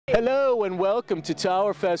Hello and welcome to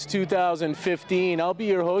Towerfest 2015. I'll be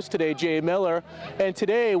your host today, Jay Miller, and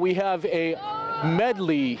today we have a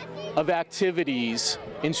medley of activities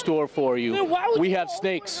in store for you. We have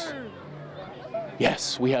snakes.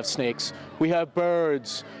 Yes, we have snakes. We have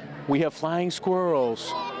birds. We have flying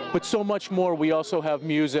squirrels. But so much more. We also have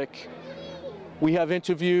music. We have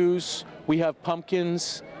interviews. We have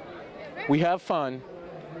pumpkins. We have fun.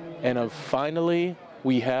 And finally,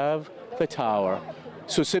 we have the tower.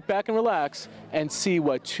 So sit back and relax and see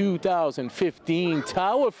what 2015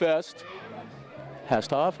 Towerfest has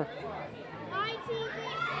to offer.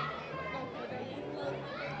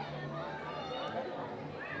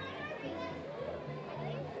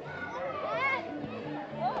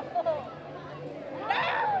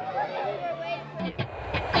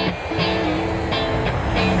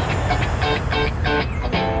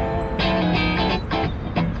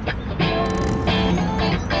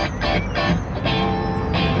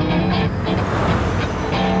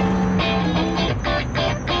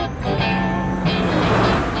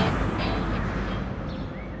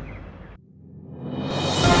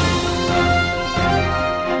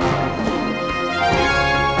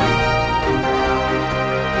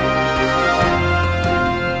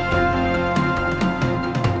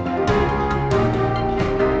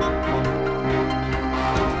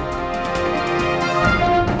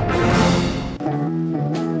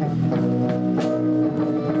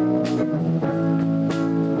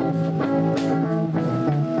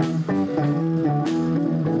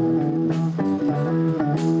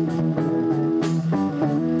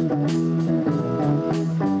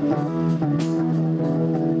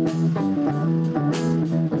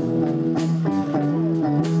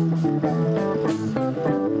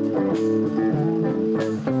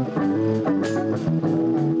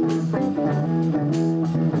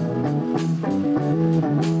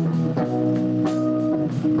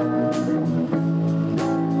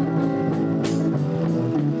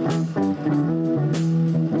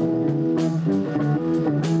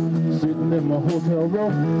 Hotel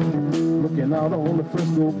room, looking out on the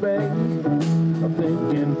Frisco Bay. I'm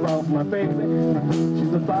thinking about my baby, she's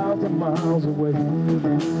 1,000 miles away.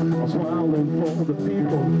 I'm smiling for the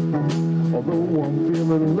people, although I'm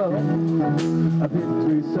feeling love. I've hit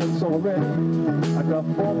 3 cents already, I got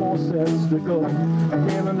 4 more cents to go. I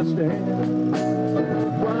can't understand,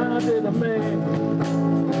 why did a man,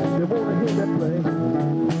 they wanna hear that play?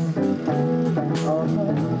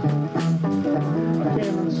 I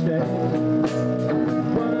can't understand.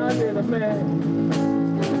 Why did a man,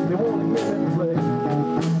 they want to hear him play?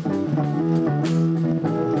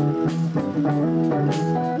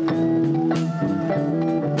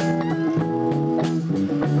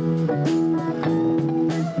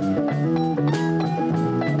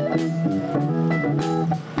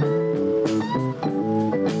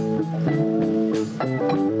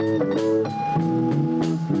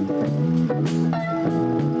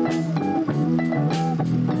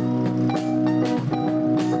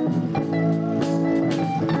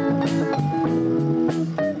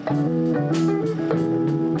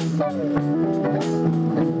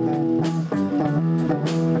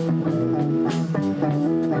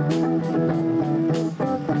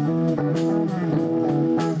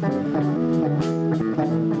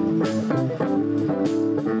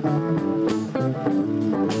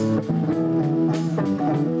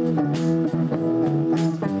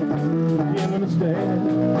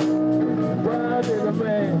 Why did a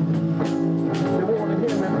man, they want to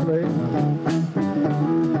hear him play?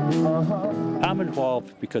 I'm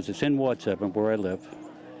involved because it's in Ward 7 where I live,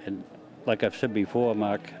 and like I've said before,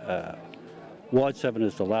 Mark, Ward 7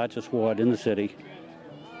 is the largest ward in the city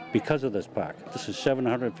because of this park. This is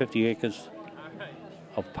 750 acres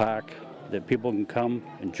of park that people can come,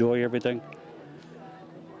 enjoy everything,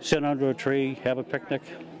 sit under a tree, have a picnic.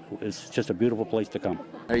 It's just a beautiful place to come.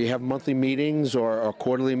 You have monthly meetings or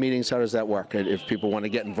quarterly meetings? How does that work if people want to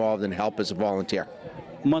get involved and help as a volunteer?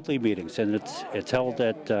 Monthly meetings, and it's held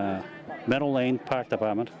at Meadow Lane Park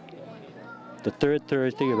Department, the 3rd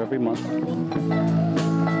Thursday of every month.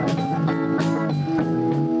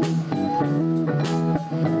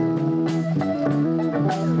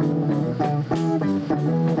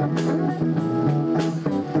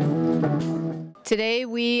 Today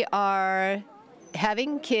we are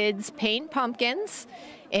having kids paint pumpkins,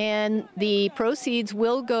 and the proceeds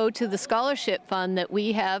will go to the scholarship fund that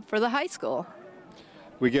we have for the high school.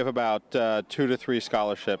 We give about 2 to 3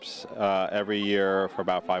 scholarships every year for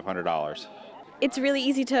about $500. it's really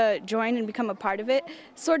easy to join and become a part of it.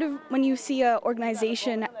 Sort of when you see an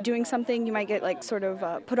organization doing something, you might get like sort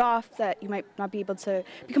of put off that you might not be able to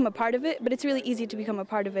become a part of it, but it's really easy to become a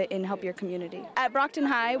part of it and help your community. At Brockton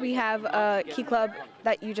High, we have a Key Club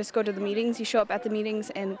that you just go to the meetings, you show up at the meetings,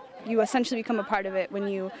 and you essentially become a part of it when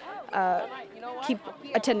you keep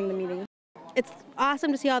attending the meeting. It's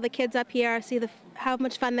awesome to see all the kids up here, see how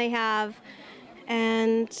much fun they have,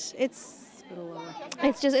 and it's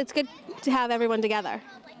good to have everyone together.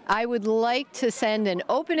 I would like to send an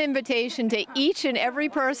open invitation to each and every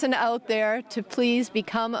person out there to please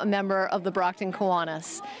become a member of the Brockton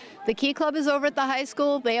Kiwanis. The Key Club is over at the high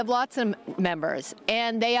school. They have lots of members,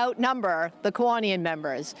 and they outnumber the Kiwanian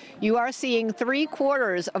members. You are seeing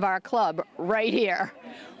 3/4 of our club right here.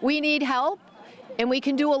 We need help, and we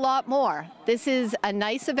can do a lot more. This is a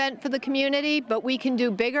nice event for the community, but we can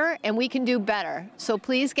do bigger and we can do better. So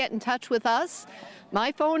please get in touch with us.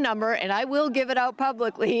 My phone number, and I will give it out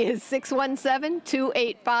publicly, is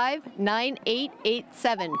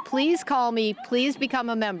 617-285-9887. Please call me. Please become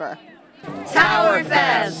a member.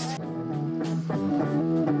 Towerfest!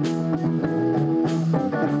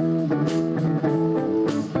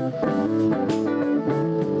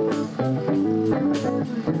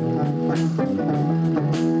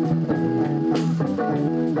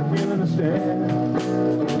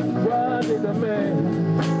 Why did the man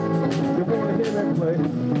you wanna hear me play?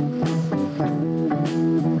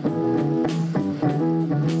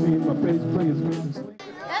 See my bass players getting sleep.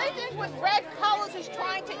 Anything with red colors is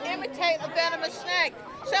trying to imitate a venomous snake.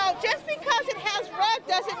 So just because it has red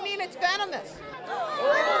doesn't mean it's venomous.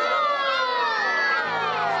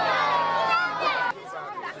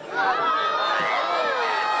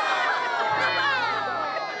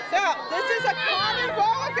 So this is a common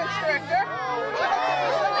boa constrictor.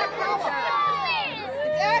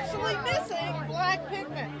 It's actually missing black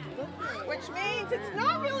pigment, which means it's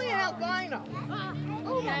not really an albino.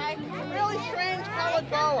 Okay? It's a really strange colored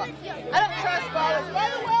boa. I don't trust boas. By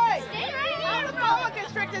the way, how do boa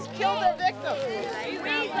constrictors kill their victims?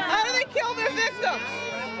 How do they kill their victims?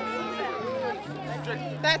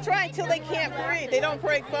 That's right, until they can't breathe. They don't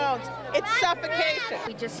break bones. It's suffocation.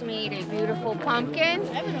 We just made a beautiful pumpkin.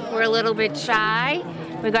 We're a little bit shy.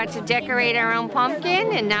 We got to decorate our own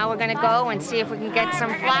pumpkin, and now we're going to go and see if we can get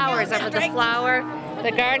some flowers out of the flower.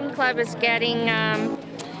 The garden club is getting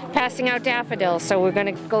passing out daffodils, so we're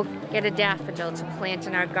going to go get a daffodil to plant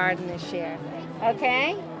in our garden this year.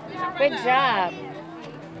 Okay? Good job.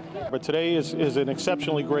 But today is an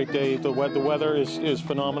exceptionally great day. The weather is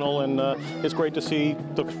phenomenal, and it's great to see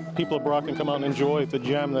the people of Brockton come out and enjoy the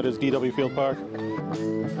gem that is DW Field Park.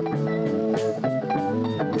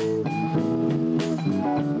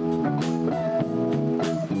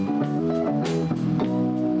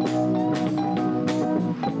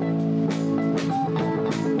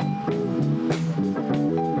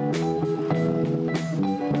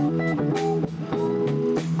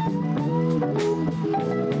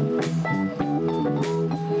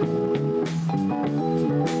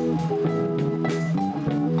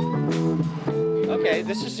 Okay,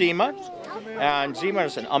 this is Zima, and Zima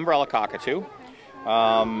is an umbrella cockatoo.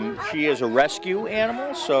 She is a rescue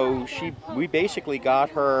animal, so we basically got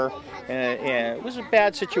her, it was a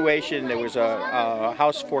bad situation. There was a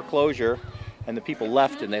house foreclosure, and the people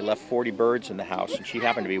left, and they left 40 birds in the house, and she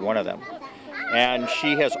happened to be one of them. And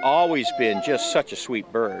she has always been just such a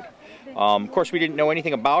sweet bird. Of course, we didn't know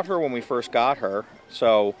anything about her when we first got her,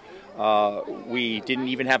 so we didn't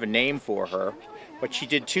even have a name for her. But she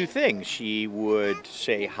did two things. She would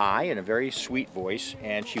say hi in a very sweet voice,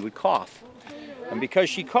 and she would cough. And because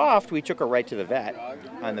she coughed, we took her right to the vet.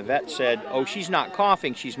 And the vet said, oh, she's not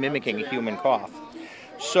coughing, she's mimicking a human cough.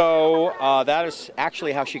 So that is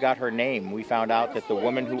actually how she got her name. We found out that the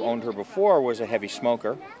woman who owned her before was a heavy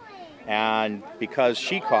smoker. And because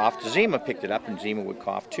she coughed, Zima picked it up, and Zima would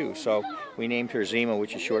cough too. So we named her Zima,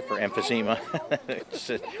 which is short for emphysema,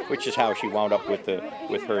 which is how she wound up with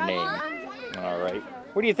her name. All right.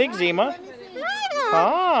 What do you think, Zima?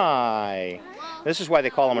 Hi. This is why they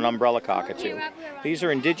call them an umbrella cockatoo. These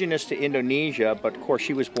are indigenous to Indonesia, but of course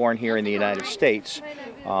she was born here in the United States.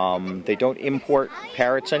 They don't import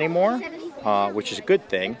parrots anymore, which is a good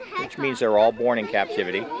thing, which means they're all born in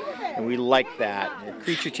captivity. And we like that.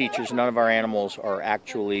 Creature teachers, none of our animals are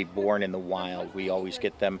actually born in the wild. We always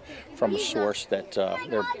get them from a source that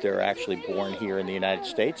they're actually born here in the United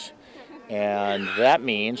States. And that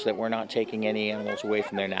means that we're not taking any animals away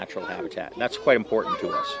from their natural habitat. That's quite important to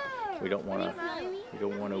us. We don't want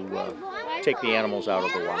to take the animals out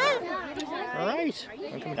of the wild. All right.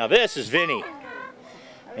 Now this is Vinny.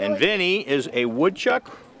 And Vinny is a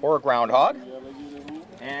woodchuck or a groundhog.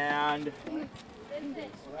 And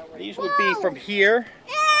these would be from here.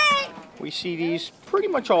 We see these pretty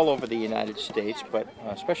much all over the United States, but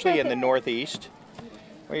especially in the Northeast.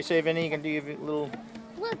 What do you say, Vinny? You can do your little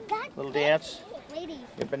dance?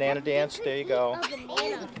 Your banana dance? There you go.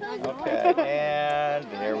 Okay, and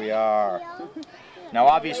there we are. Now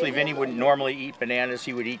obviously Vinny wouldn't normally eat bananas,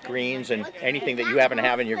 he would eat greens and anything that you happen to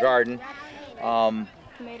have in your garden.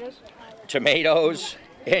 Tomatoes,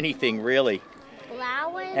 anything really.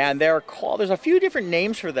 And there's a few different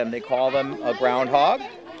names for them. They call them a groundhog,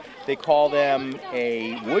 they call them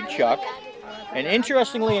a woodchuck, and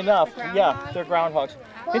interestingly enough, yeah, they're groundhogs.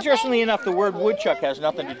 Interestingly enough, the word woodchuck has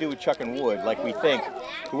nothing to do with chucking wood like we think.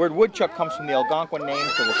 The word woodchuck comes from the Algonquin name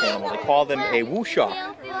for this animal. They call them a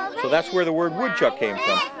wooshock. So that's where the word woodchuck came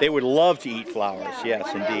from. They would love to eat flowers, yes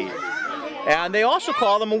indeed. And they also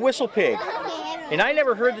call them a whistle pig. And I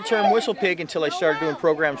never heard the term whistle pig until I started doing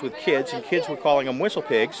programs with kids, and kids were calling them whistle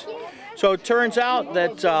pigs. So it turns out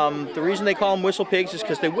that the reason they call them whistle pigs is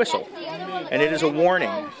because they whistle. And it is a warning,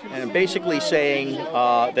 and basically saying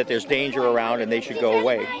that there's danger around and they should go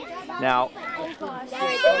away. Now,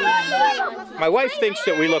 my wife thinks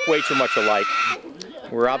that we look way too much alike.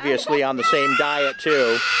 We're obviously on the same diet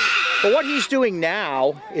too. But what he's doing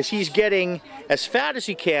now is he's getting as fat as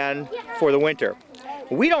he can for the winter.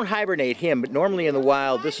 We don't hibernate him, but normally in the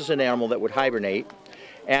wild this is an animal that would hibernate.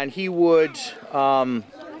 And he would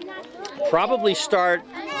probably start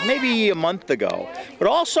maybe a month ago. But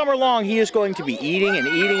all summer long he is going to be eating and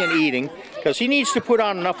eating and eating because he needs to put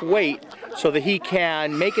on enough weight so that he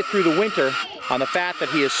can make it through the winter on the fat that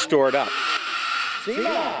he has stored up. See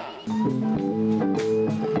ya.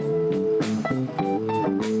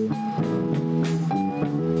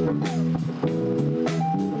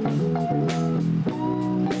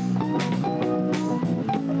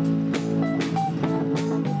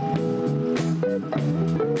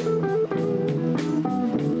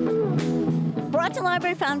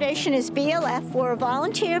 Library Foundation is BLF. We're a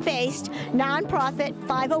volunteer-based, nonprofit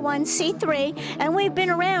 501c3, and we've been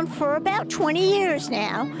around for about 20 years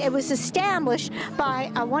now. It was established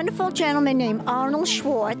by a wonderful gentleman named Arnold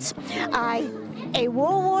Schwartz, a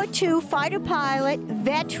World War II fighter pilot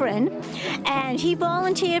veteran, and he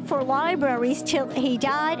volunteered for libraries till he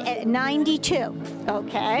died at 92.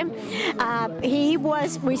 Okay, he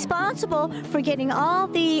was responsible for getting all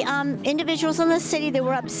the individuals in the city that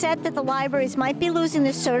were upset that the libraries might be losing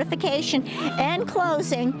their certification and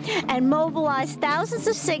closing, and mobilized thousands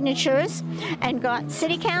of signatures and got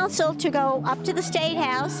city council to go up to the State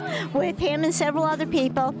House with him and several other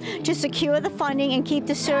people to secure the funding and keep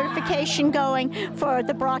the certification going for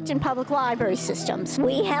the Brockton Public Library systems.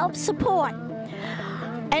 We help support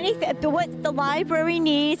anything what the library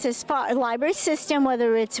needs as far as library system,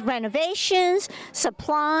 whether it's renovations,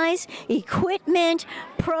 supplies, equipment,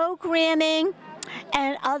 programming,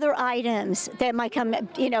 and other items that might come,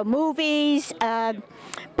 you know, movies,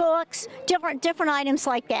 books, different items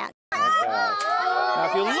like that. Okay. Now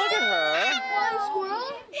if you look at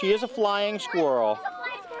her, she is a flying squirrel.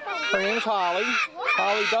 Her name is Holly.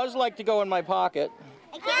 Holly does like to go in my pocket.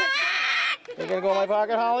 You're gonna go in my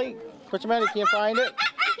pocket, Holly? What's the matter? You can't find it?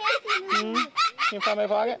 Can't find my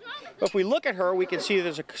pocket? But if we look at her, we can see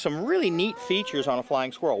there's some really neat features on a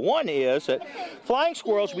flying squirrel. One is that flying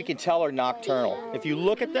squirrels, we can tell, are nocturnal. If you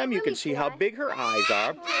look at them, you can see how big her eyes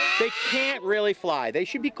are. They can't really fly. They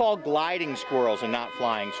should be called gliding squirrels and not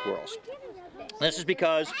flying squirrels. This is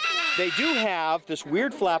because they do have this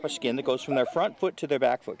weird flap of skin that goes from their front foot to their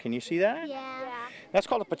back foot. Can you see that? Yeah. That's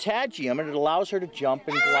called a patagium, and it allows her to jump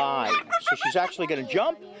and glide. So she's actually going to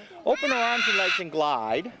jump, open her arms and legs and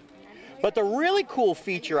glide. But the really cool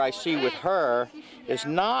feature I see with her is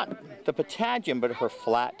not the patagium, but her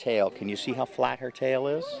flat tail. Can you see how flat her tail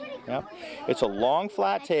is? Yep. It's a long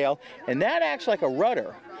flat tail, and that acts like a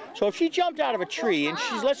rudder. So if she jumped out of a tree, and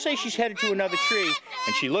let's say she's headed to another tree,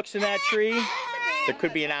 and she looks in that tree, there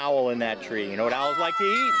could be an owl in that tree. You know what owls like to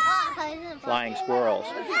eat? Flying squirrels.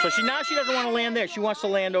 So now she doesn't want to land there. She wants to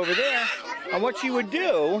land over there. And what she would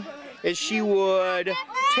do is she would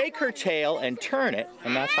take her tail and turn it,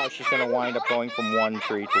 and that's how she's going to wind up going from one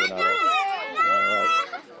tree to another. All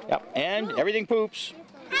right. Yep. And everything poops.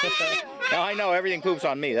 Now I know everything poops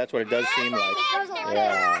on me. That's what it does seem like.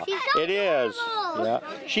 Yeah. It is. Yeah.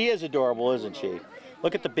 She is adorable, isn't she?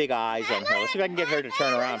 Look at the big eyes on her. Let's see if I can get her to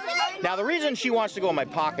turn around. Now the reason she wants to go in my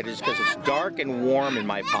pocket is because it's dark and warm in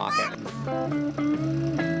my pocket.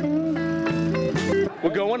 We're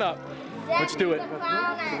going up. Let's do it.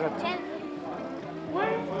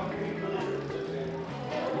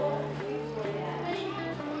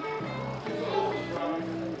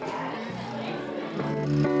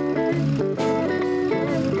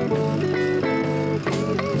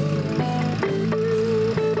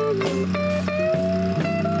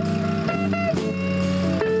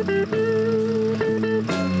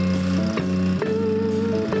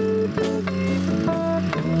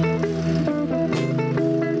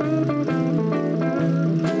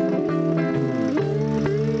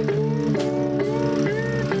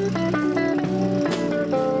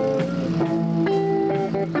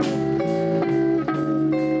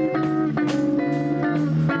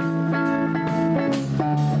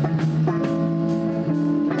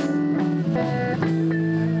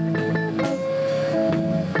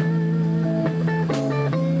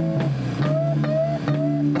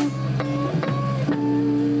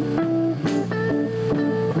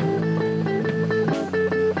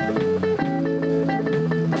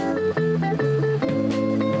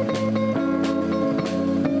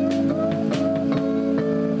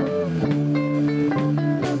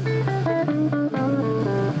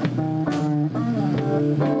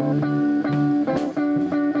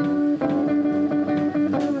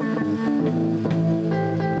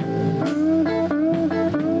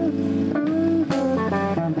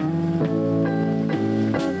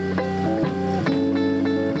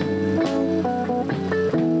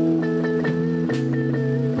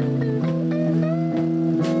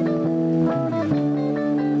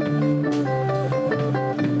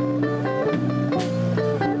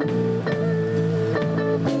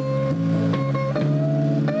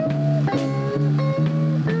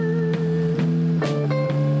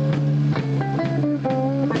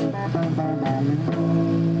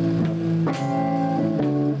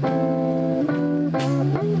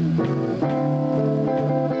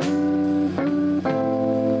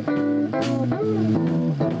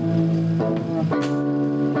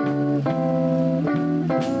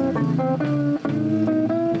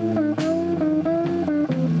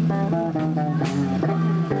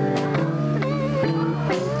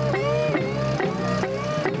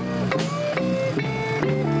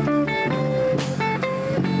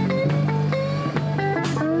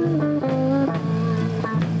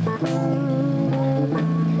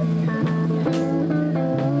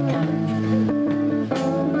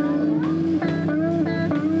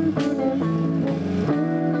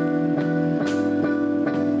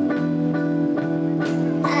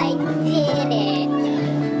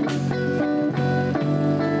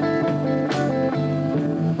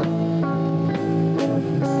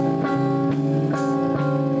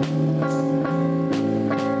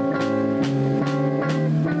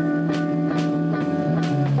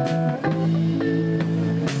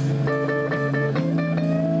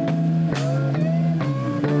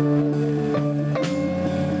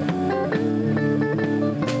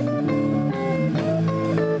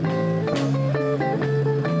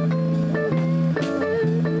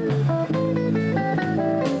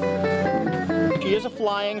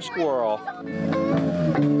 flying squirrel.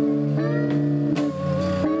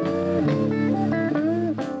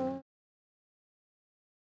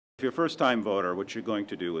 If you're a first-time voter, what you're going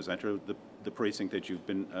to do is enter the precinct that you've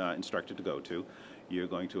been instructed to go to. You're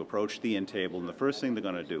going to approach the in table, and the first thing they're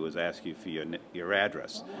going to do is ask you for your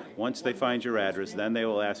address. Once they find your address, then they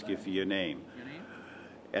will ask you for your name.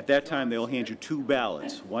 At that time, they'll hand you 2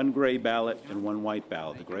 ballots, one gray ballot and one white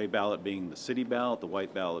ballot. The gray ballot being the city ballot, the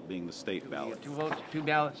white ballot being the state ballot. 2 votes, 2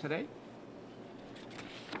 ballots today?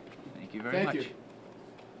 Thank you very much. You.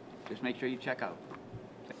 Just make sure you check out.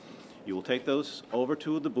 You will take those over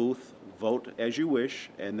to the booth, vote as you wish,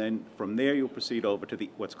 and then from there you'll proceed over to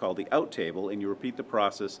what's called the out table, and you repeat the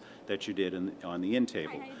process that you did on the in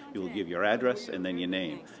table. You will give your address and then your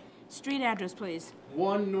name. Thanks. Street address, please.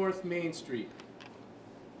 1 North Main Street.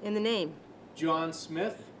 And the name? John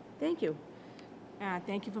Smith. Thank you.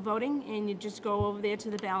 Thank you for voting, and you just go over there to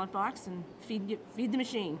the ballot box and feed the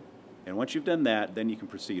machine. And once you've done that, then you can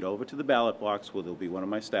proceed over to the ballot box where there'll be one of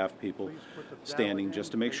my staff people standing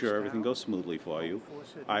just to make sure everything goes smoothly for you.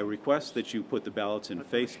 I request that you put the ballots in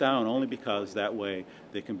face down only because that way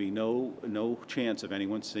there can be no chance of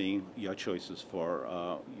anyone seeing your choices for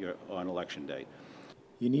on election day.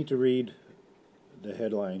 You need to read the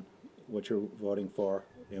headline, what you're voting for,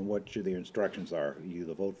 and what the instructions are. You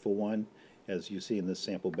either vote for one, as you see in this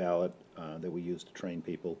sample ballot that we use to train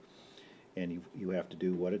people, and you have to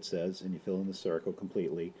do what it says, and you fill in the circle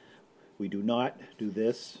completely. We do not do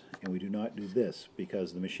this, and we do not do this,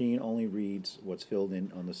 because the machine only reads what's filled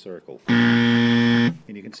in on the circle. And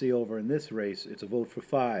you can see over in this race, it's a vote for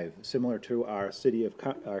 5, similar to our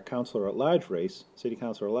our councilor at large race, city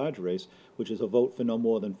councilor at large race, which is a vote for no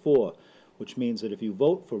more than 4, which means that if you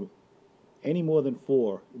vote for any more than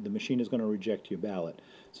 4, the machine is going to reject your ballot.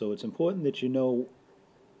 So it's important that you know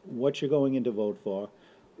what you're going in to vote for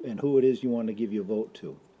and who it is you want to give your vote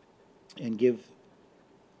to, and give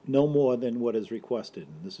no more than what is requested.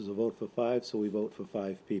 And this is a vote for 5, so we vote for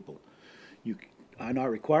 5 people. You are not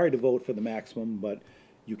required to vote for the maximum, but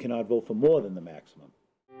you cannot vote for more than the maximum.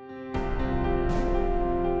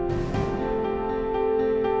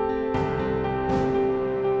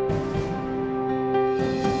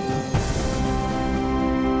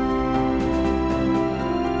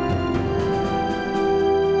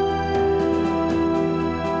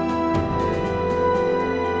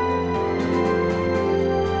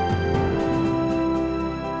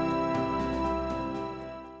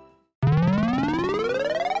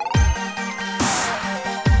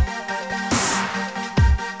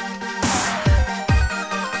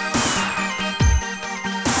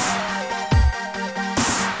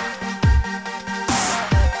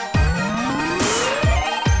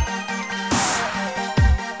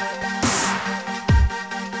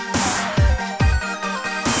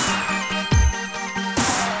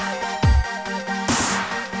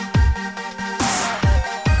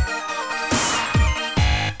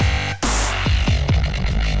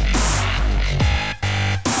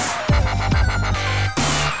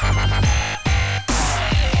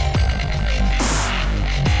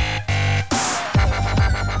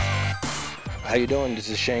 How you doing? This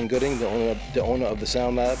is Shane Gooding, the owner of the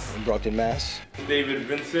Sound Lab in Brockton, Mass. David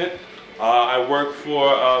Vincent. I work for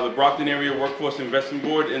the Brockton Area Workforce Investment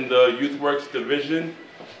Board in the YouthWorks division.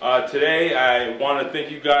 Today I want to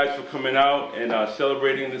thank you guys for coming out and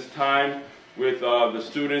celebrating this time with the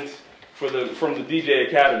students from the DJ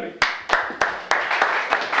Academy.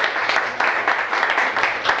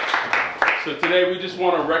 So today we just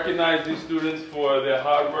want to recognize these students for their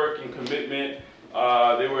hard work and commitment.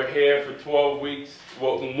 They were here for 12 weeks,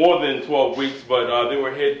 well, more than 12 weeks, but they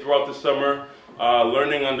were here throughout the summer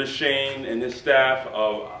learning under Shane and his staff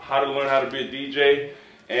of how to learn how to be a DJ.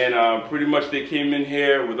 And pretty much they came in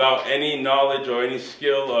here without any knowledge or any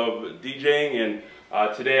skill of DJing.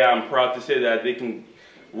 And today I'm proud to say that they can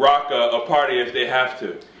rock a party if they have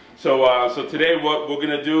to. So today what we're going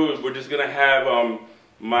to do is we're just going to have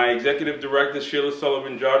my executive director, Sheila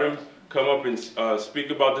Sullivan-Jordan, come up and speak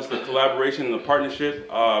about this, the collaboration and the partnership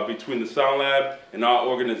between the Sound Lab and our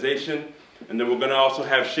organization. And then we're going to also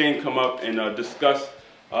have Shane come up and discuss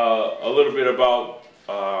a little bit about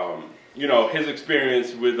you know, his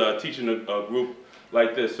experience with teaching a group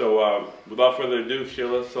like this. So without further ado,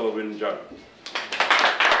 Sheila Sullivan-Jordan.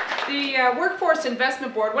 The Workforce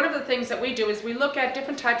Investment Board, one of the things that we do is we look at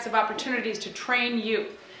different types of opportunities to train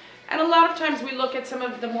youth. And a lot of times we look at some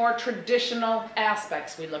of the more traditional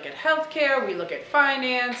aspects. We look at healthcare, we look at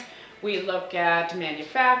finance, we look at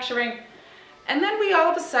manufacturing. And then we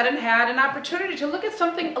all of a sudden had an opportunity to look at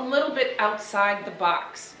something a little bit outside the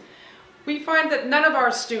box. We find that none of our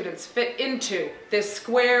students fit into this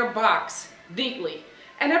square box neatly.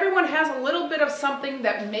 And everyone has a little bit of something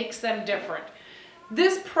that makes them different.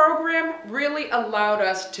 This program really allowed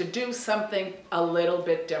us to do something a little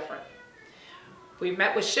bit different. We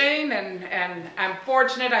met with Shane, and I'm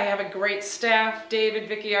fortunate I have a great staff. David,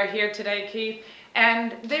 Vicky are here today, Keith,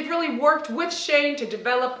 and they've really worked with Shane to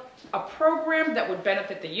develop a program that would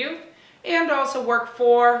benefit the youth and also work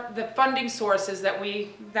for the funding sources that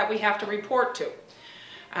we have to report to.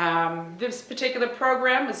 This particular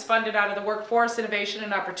program is funded out of the Workforce Innovation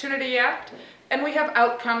and Opportunity Act, and we have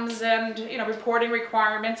outcomes and reporting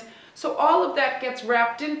requirements. So all of that gets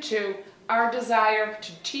wrapped into our desire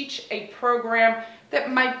to teach a program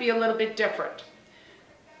that might be a little bit different.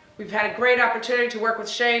 We've had a great opportunity to work with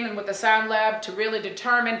Shane and with the Sound Lab to really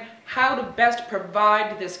determine how to best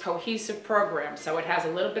provide this cohesive program. So it has a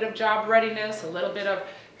little bit of job readiness, a little bit of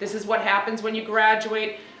this is what happens when you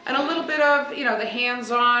graduate, and a little bit of the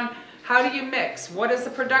hands-on, how do you mix? What is the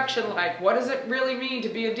production like? What does it really mean to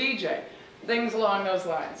be a DJ? Things along those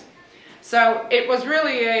lines. So it was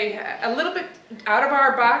really a little bit out of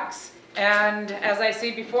our box. And as I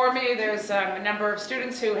see before me, there's a number of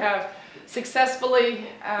students who have successfully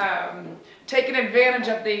taken advantage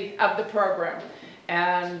of the program.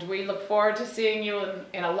 And we look forward to seeing you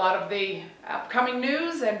in a lot of the upcoming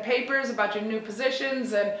news and papers about your new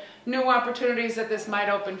positions and new opportunities that this might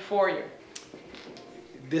open for you.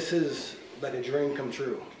 This is like a dream come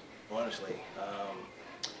true, honestly.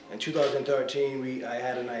 In 2013, I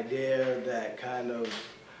had an idea that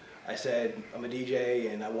I said, I'm a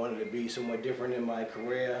DJ and I wanted to be somewhat different in my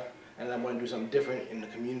career, and I wanted to do something different in the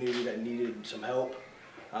community that needed some help.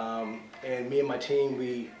 And me and my team,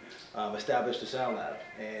 we established the Sound Lab.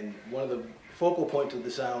 And one of the focal points of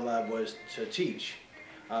the Sound Lab was to teach,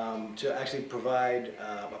 to actually provide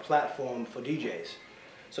a platform for DJs.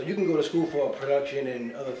 So you can go to school for production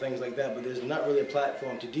and other things like that, but there's not really a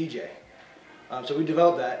platform to DJ. So we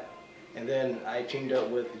developed that. And then I teamed up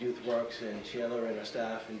with YouthWorks and Sheila and our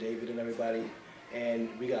staff and David and everybody, and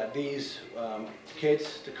we got these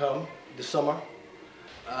kids to come this summer.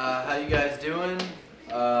 How you guys doing?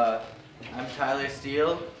 I'm Tyler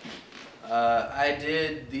Steele. I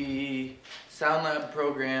did the Sound Lab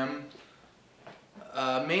program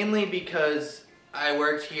mainly because I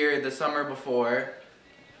worked here the summer before,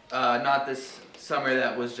 not this summer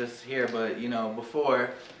that was just here, but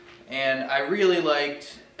before, and I really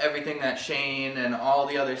liked everything that Shane and all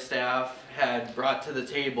the other staff had brought to the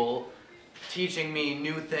table, teaching me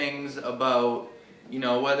new things about,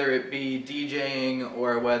 whether it be DJing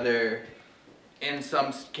or whether in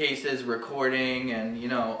some cases recording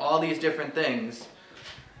and, all these different things.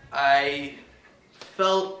 I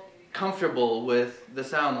felt comfortable with the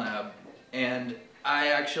Sound Lab, and I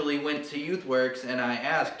actually went to YouthWorks and I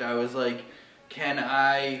asked, I was like, can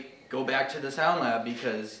I go back to the Sound Lab,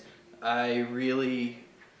 because I really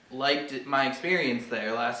liked my experience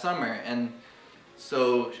there last summer. And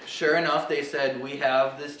so sure enough, they said, we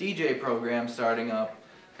have this DJ program starting up,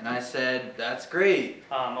 and I said, that's great.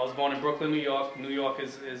 I was born in Brooklyn, New York. New York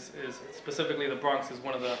is specifically the Bronx is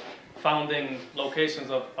one of the founding locations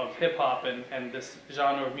of hip-hop, and this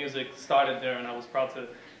genre of music started there, and I was proud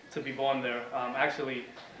to be born there. Actually,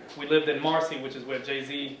 we lived in Marcy, which is where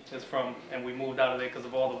Jay-Z is from, and we moved out of there because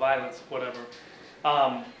of all the violence, whatever.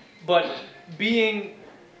 But being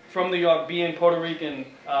from New York, being Puerto Rican,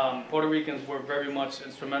 Puerto Ricans were very much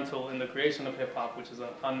instrumental in the creation of hip-hop, which is an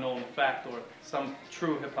unknown fact, or some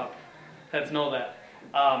true hip-hop heads know that.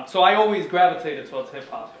 So I always gravitated towards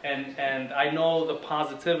hip-hop, and I know the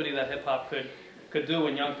positivity that hip-hop could do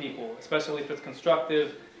in young people, especially if it's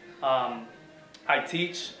constructive. I've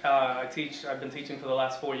been teaching for the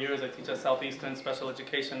last 4 years. I teach at Southeastern Special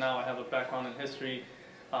Education now. I have a background in history,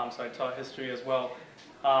 so I taught history as well.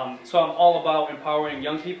 So I'm all about empowering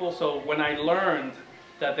young people. So when I learned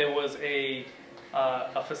that there was a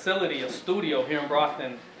facility, a studio here in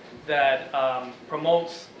Brockton that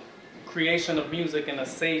promotes creation of music in a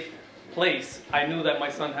safe place, I knew that my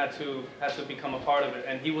son had to become a part of it.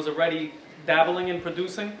 And he was already dabbling in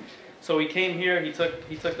producing, so he came here. He took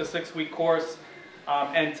the 6-week course,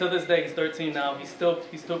 and to this day, he's 13 now. He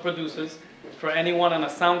still produces. For anyone on a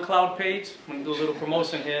SoundCloud page, I'm gonna do a little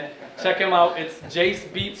promotion here. Check him out. It's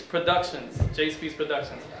Jace Beats Productions. Jace Beats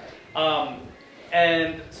Productions.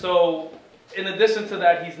 And so, in addition to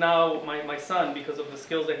that, he's now my son, because of the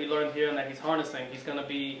skills that he learned here and that he's harnessing. He's gonna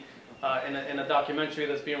be in a documentary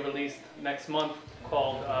that's being released next month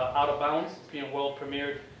called Out of Bounds. It's being world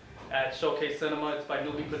premiered at Showcase Cinema. It's by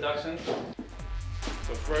Newbie Productions.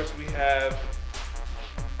 So first we have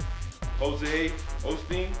Jose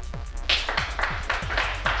Osteen.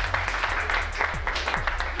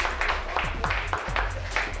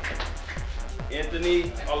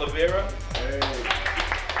 Anthony Oliveira.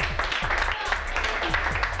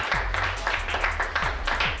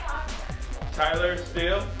 Tyler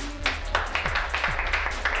Steele.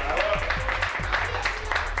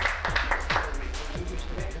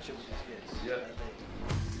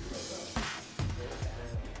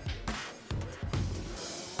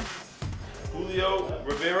 Julio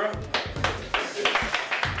Rivera.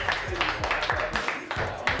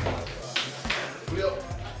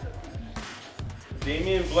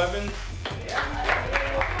 Damian Blevins.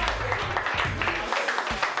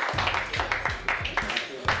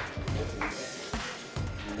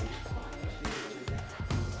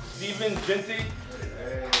 Stephen Genty.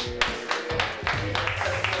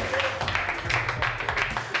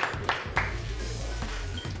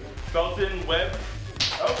 Felton Webb.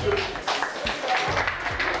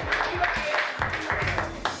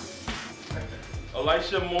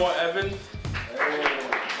 Elisha Moore Evans.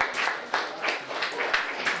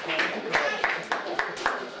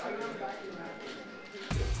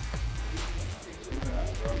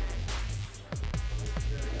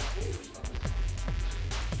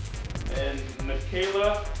 And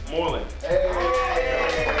Michaela Moreland.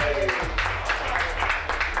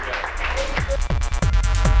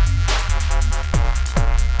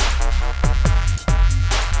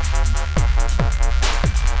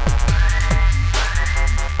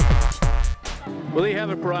 Well, there you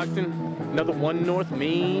have it, Brockton. Another One North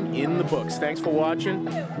Main in the books. Thanks for watching.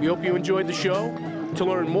 We hope you enjoyed the show. To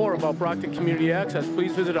learn more about Brockton Community Access,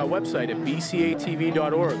 please visit our website at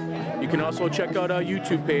bcatv.org. You can also check out our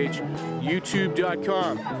YouTube page,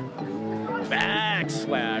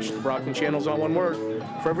 youtube.com/the Brockton Channel's all one word.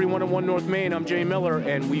 For everyone in One North Main, I'm Jay Miller,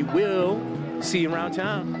 and we will see you around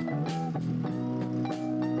town.